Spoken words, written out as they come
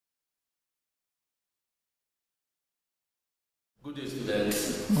Good day,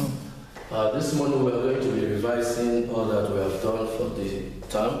 students. This morning we are going to be revising all that we have done for the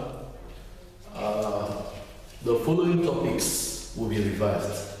term. The following topics will be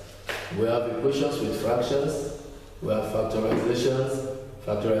revised. We have equations with fractions. We have factorizations.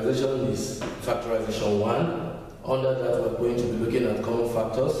 Factorization is factorization 1. Under that, we are going to be looking at common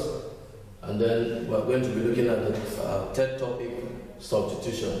factors. And then we are going to be looking at the third topic,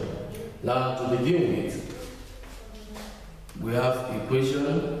 substitution. Now, to begin with, we have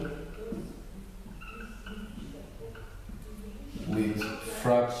equation with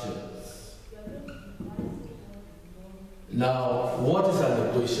fractions. Now, what is an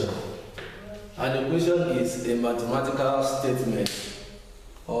equation? An equation is a mathematical statement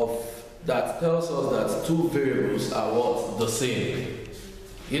that tells us that two variables are what? The same.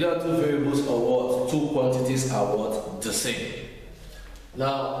 Either two variables or what? Two quantities are what? The same.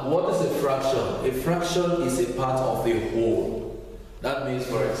 Now, what is a fraction? A fraction is a part of a whole. That means,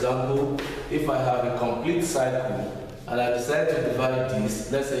 for example, if I have a complete cycle and I decide to divide this,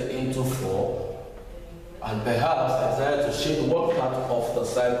 let's say, into 4, and perhaps I decide to shade one part of the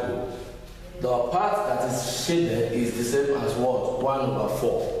cycle, the part that is shaded is the same as what?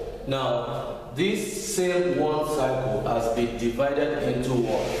 1/4. Now, this same one cycle has been divided into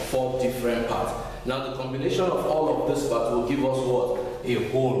what? 4 different parts. Now, the combination of all of this part will give us what? A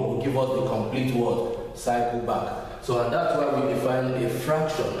whole, will give us the complete what? Cycle back. So, and that's why we define a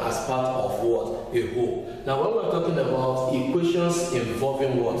fraction as part of what? A whole. Now, when we're talking about equations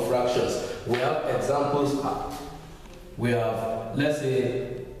involving what? Fractions, we have examples. We have, let's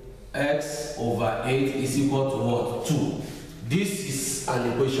say, x over 8 is equal to what? 2. This is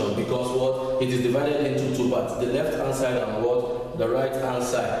an equation because what? It is divided into 2 parts, the left hand side and what? The right hand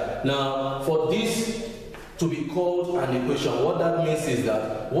side. Now, for this to be called an equation, what that means is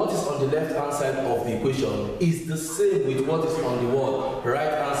that what is on the left hand side of the equation is the same with what is on the what?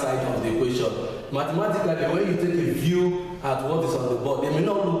 Right hand side of the equation. Mathematically, when you take a view at what is on the board, they may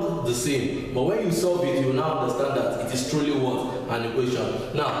not look the same, but when you solve it, you will now understand that it is truly what? An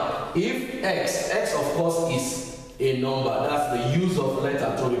equation. Now, if x of course is a number, that's the use of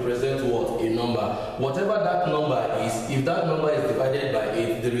letter to represent what? A number. Whatever that number is, if that number is divided by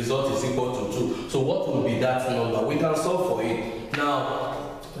 8, the result is equal to 2. So what will be that number? We can solve for it.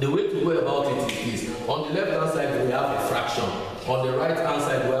 Now, the way to go about it is, on the left hand side we have a fraction. On the right hand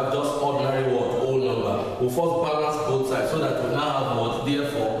side we have just ordinary what? Whole number. We'll first balance both sides so that we now have what?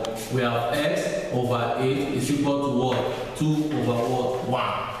 Therefore, we have x over 8 is equal to what? 2 over what?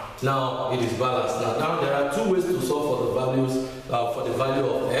 1. Now it is balanced. Now there are two ways to solve for the values for the value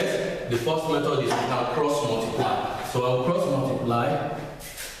of x. The first method is we can cross multiply. So I'll cross multiply.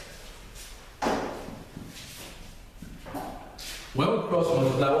 When we cross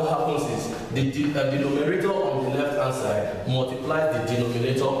multiply, what happens is the numerator on the left hand side multiplies the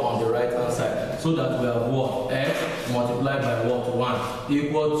denominator on the right hand side, so that we have what? X multiplied by what? 1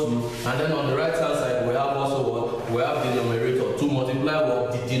 equal to, and then on the right hand side we have also what? We have the numerator to multiply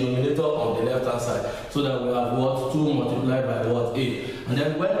what? The denominator on the left hand side, so that we have what? 2 multiplied by what? 8. And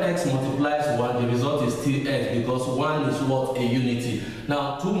then when x multiplies 1, the result is still x, because 1 is what? A unity.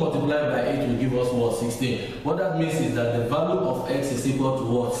 Now 2 multiplied by 8 will give us what? 16. What that means is that the value of x is equal to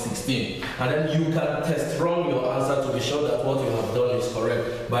what? 16. And then you can test run your answer to be sure that what you have done is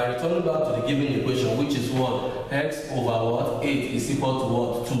correct by returning back to the given equation, which is what? X over what? 8 is equal to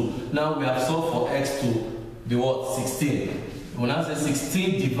what? 2. Now we have solved for x to be what? 16. When I say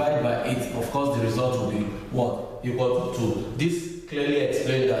 16 divided by 8, of course the result will be what? Equal to 2. This clearly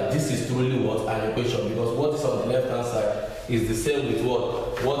explains that this is truly what? An equation, because what is on the left hand side is the same with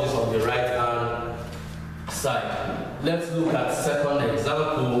what is on the right hand side. Let's look at second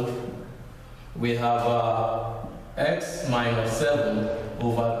example. We have x minus 7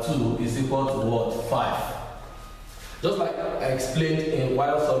 over 2 is equal to what? 5. Just like I explained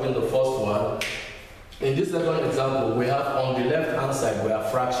while solving the first one, in this second example, we have on the left hand side we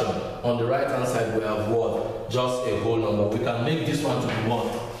have fraction, on the right hand side we have what? Just a whole number. We can make this one to be 1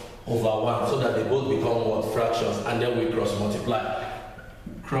 over 1 so that they both become what? Fractions, and then we cross multiply.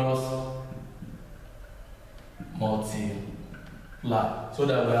 Cross multiply. So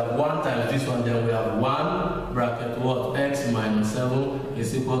that we have 1 times this one, then we have 1 bracket what? X minus 7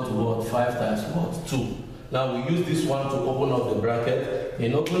 is equal to what? 5 times what? 2. Now we use this one to open up the bracket.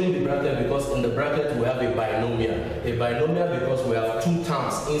 In opening the bracket, because in the bracket we have a binomial. A binomial because we have 2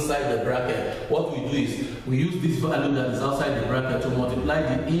 terms inside the bracket. What we do is we use this value that is outside the bracket to multiply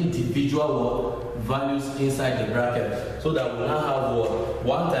the individual values inside the bracket, so that we now have what?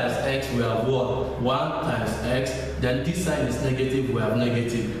 1 times x, we have what? 1 times x, then this sign is negative, we have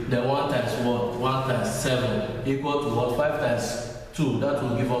negative, then 1 times what? 1 times 7 equal to what? 5 times 2, that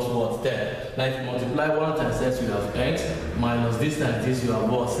will give us what? 10. Now if you multiply 1 times x, you have x, minus this times this, you have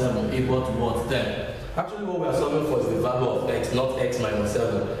what? 7 equal to what? 10. Actually, what we are solving for is the value of x, not x minus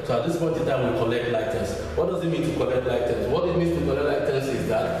 7. So at this point in time, we collect like terms. What does it mean to collect like terms? What it means to collect like terms is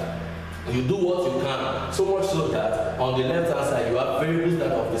that you do what you can, so much so that on the left hand side you have variables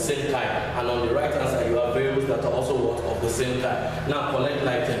that are of the same kind, and on the right hand side you have variables that are also what? Of the same kind. Now collect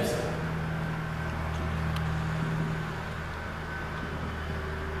like terms.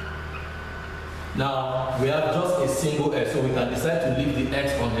 Now we have just a single x, so we can decide to leave the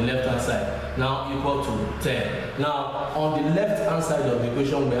x on the left hand side, now equal to 10. Now on the left hand side of the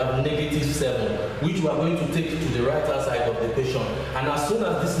equation we have negative 7, which we are going to take to the right hand side of the equation, and as soon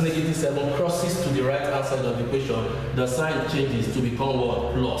as this negative 7 crosses to the right hand side of the equation, the sign changes to become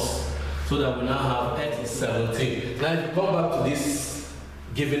what? Plus, so that we now have x is 17. Now if you come back to this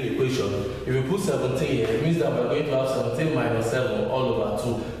given equation, if you put 17 here, it means that we're going to have 17 minus 7 all over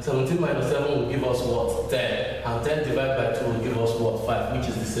 2. 17 minus 7 will give us what? 10. And 10 divided by 2 will give us what? 5, which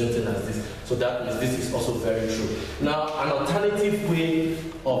is the same thing as this. So that means this is also very true. Now, an alternative way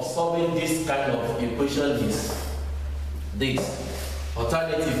of solving this kind of equation is this.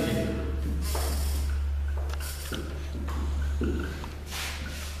 Alternatively,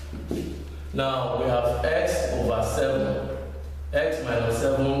 now we have x over 7. X minus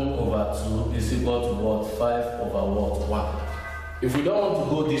 7 over 2 is equal to what? 5 over what? 1. If we don't want to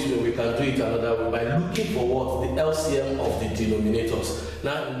go this way, we can do it another way by looking for what? The LCM of the denominators.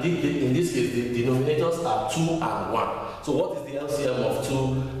 Now, in this case, the denominators are 2 and 1. So what is the LCM of 2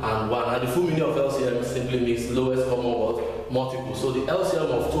 and 1? And the full meaning of LCM simply means lowest common what? Multiple. So the LCM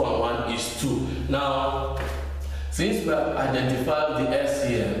of 2 and 1 is 2. Now, since we have identified the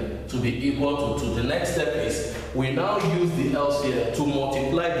LCM to be equal to 2, the next step is we now use the LCM to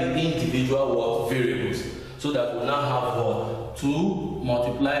multiply the individual what? Variables. So that we now have what? 2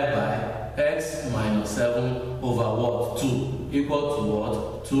 multiplied by x minus 7 over what? 2 equal to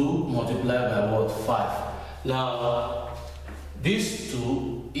what? 2 multiplied by what? 5. Now, this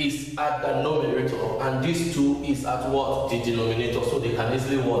 2 is at the numerator and this 2 is at what? The denominator. So they can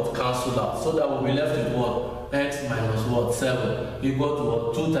easily what? Cancel out. So that we'll be left with what? X minus what? 7 equal to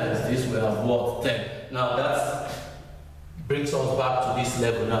what? 2 times this we have what? 10. Now that brings us back to this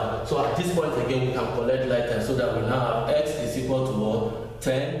level now. So at this point again we can collect like terms, so that we now have x is equal to what?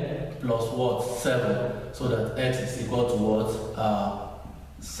 10 plus what? 7. So that x is equal to what?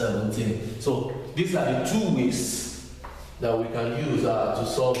 17. So these are the two ways that we can use to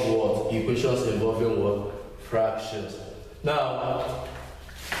solve what? Equations involving what? Fractions. Now,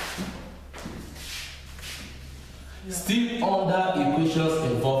 still under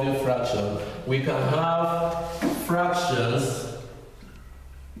equations involving fraction, we can have fractions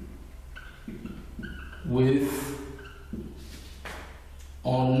with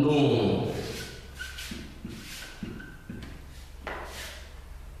unknown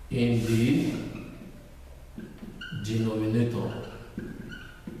in the denominator.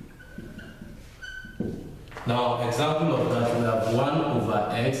 Now, example of that, we have 1 over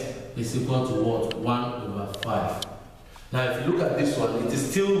x is equal to what? 1 over 5. Now, if you look at this one, it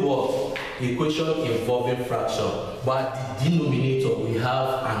is still what? Equation involving fraction, but the denominator we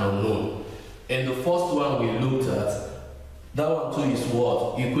have an unknown. And the first one we looked at, that one too is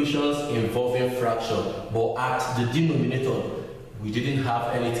what? Equations involving fraction, but at the denominator we didn't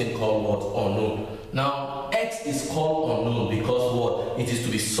have anything called what? Unknown. Now, x is called unknown because what? It is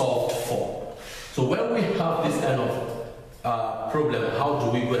to be solved for. So when we have this kind of problem, how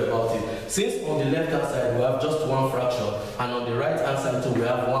do we go about it? Since on the left hand side we have just one fraction, and on the right hand side too we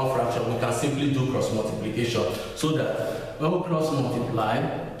have one fraction, we can simply do cross multiplication, so that when we cross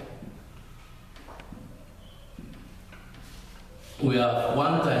multiply, we have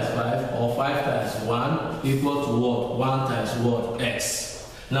 1 times 5 or 5 times 1 equal to what? 1 times what? X.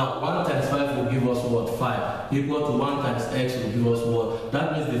 Now 1 times 5 will give us what? 5 equal to 1 times x will give us what?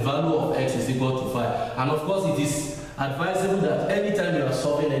 That means the value of x is equal to 5. And of course it is advisable that anytime you are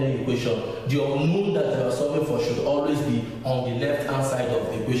solving any equation, the unknown that you are solving for should always be on the left hand side of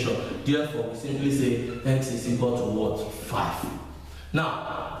the equation. Therefore, we simply say x is equal to what? 5.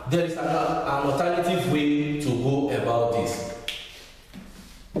 Now, there is an alternative way to go about this.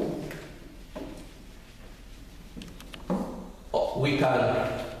 We can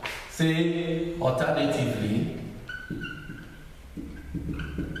say alternatively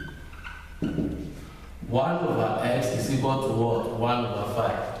 1 over x is equal to what? 1 over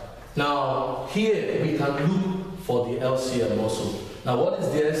 5. Now, here we can look for the LCM also. Now, what is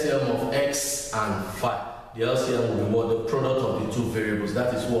the LCM of x and 5? The LCM will be what? The product of the two variables.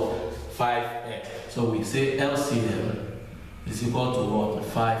 That is what? 5x. So we say LCM is equal to what?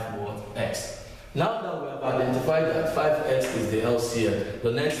 5x. Now that we have identified that 5x is the LCM,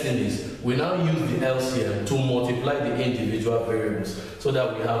 the next thing is we now use the LCM to multiply the individual variables so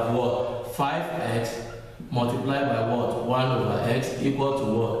that we have what? 5x multiplied by what? 1 over x equal to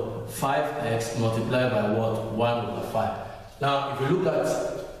what? 5x multiplied by what? 1 over 5. Now, if you look at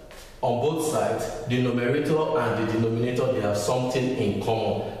on both sides, the numerator and the denominator, they have something in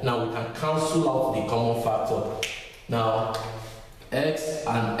common. Now, we can cancel out the common factor. Now, x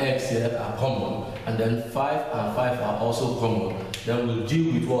and x here are common, and then 5 and 5 are also common. Then we'll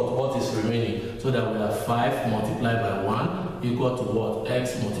deal with what is remaining, so that we have 5 multiplied by 1 equal to what?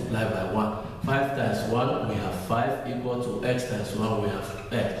 X multiplied by 1. 5 times 1, we have 5 equal to x times 1, we have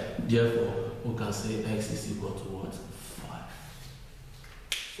x. Therefore, we can say x is equal to what? 5.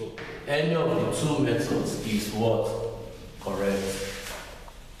 So, any of the two methods is what? Correct.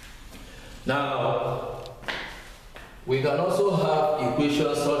 Now, we can also have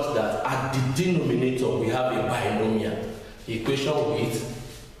equations such that at the denominator we have a binomial. Equations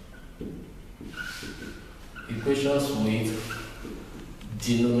with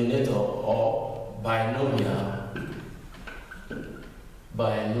denominator or binomial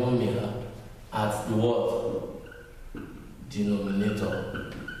at the what?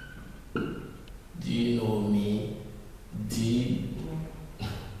 Denominator. Denominator.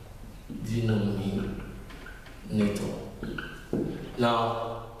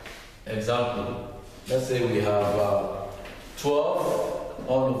 Now, example, let's say we have 12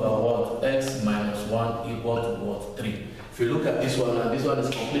 all over what? X minus 1 equal to what? 3. If you look at this one, and this one is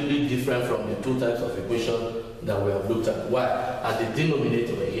completely different from the two types of equation that we have looked at. Why? At the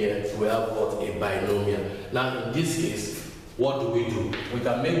denominator here, we have what? A binomial. Now, in this case, what do? We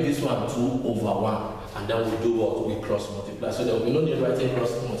can make this one 2 over 1, and then we do what? We cross multiply. So there will be no need writing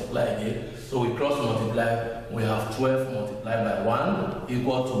cross multiply again. So we cross multiply, we have 12 multiplied by 1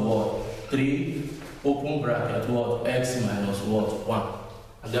 equal to what? 3, open bracket, what? X minus what? 1.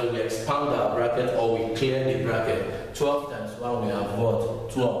 And then we expand our bracket, or we clear the bracket. 12 times 1, we have what?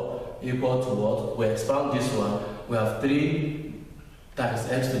 12 equal to what? We expand this one, we have 3 times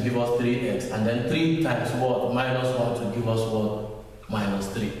x to give us 3x, and then 3 times what? Minus 1 to give us what? Minus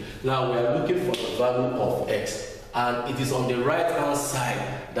 3. Now we are looking for the value of x, and it is on the right hand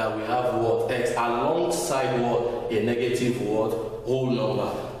side that we have what? X, alongside what? A negative what? Whole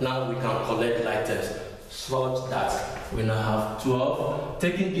number. Now we can collect like terms such that we now have 12.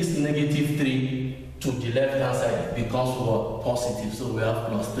 Taking this negative 3 to the left hand side, it becomes what? Positive. So we have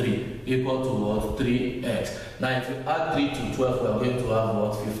plus 3 equal to what? 3x. Now if you add 3 to 12, we are going to have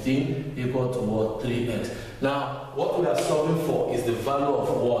what? 15 equal to what? 3x. Now what we are solving for is the value of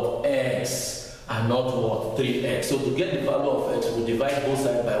what? X, and not what? 3x. So to get the value of x, we divide both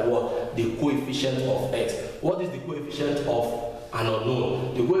sides by what? The coefficient of x. What is the coefficient of an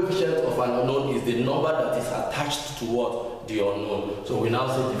unknown? The coefficient of an unknown is the number that is attached to what? The unknown. So we now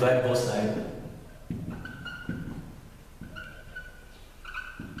say divide both sides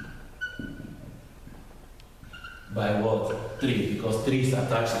by what? 3, because 3 is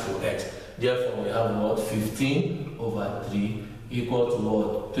attached to x. Therefore we have what? 15 over 3 equal to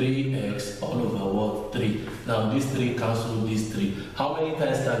what? 3x all over what? 3. Now this 3 cancel this 3. How many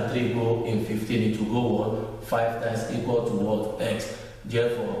times can 3 go in 15? It will go what? 5 times equal to what? X.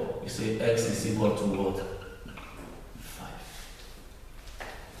 Therefore we say x is equal to what? 5.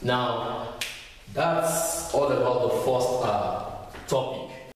 Now that's all about the first topic.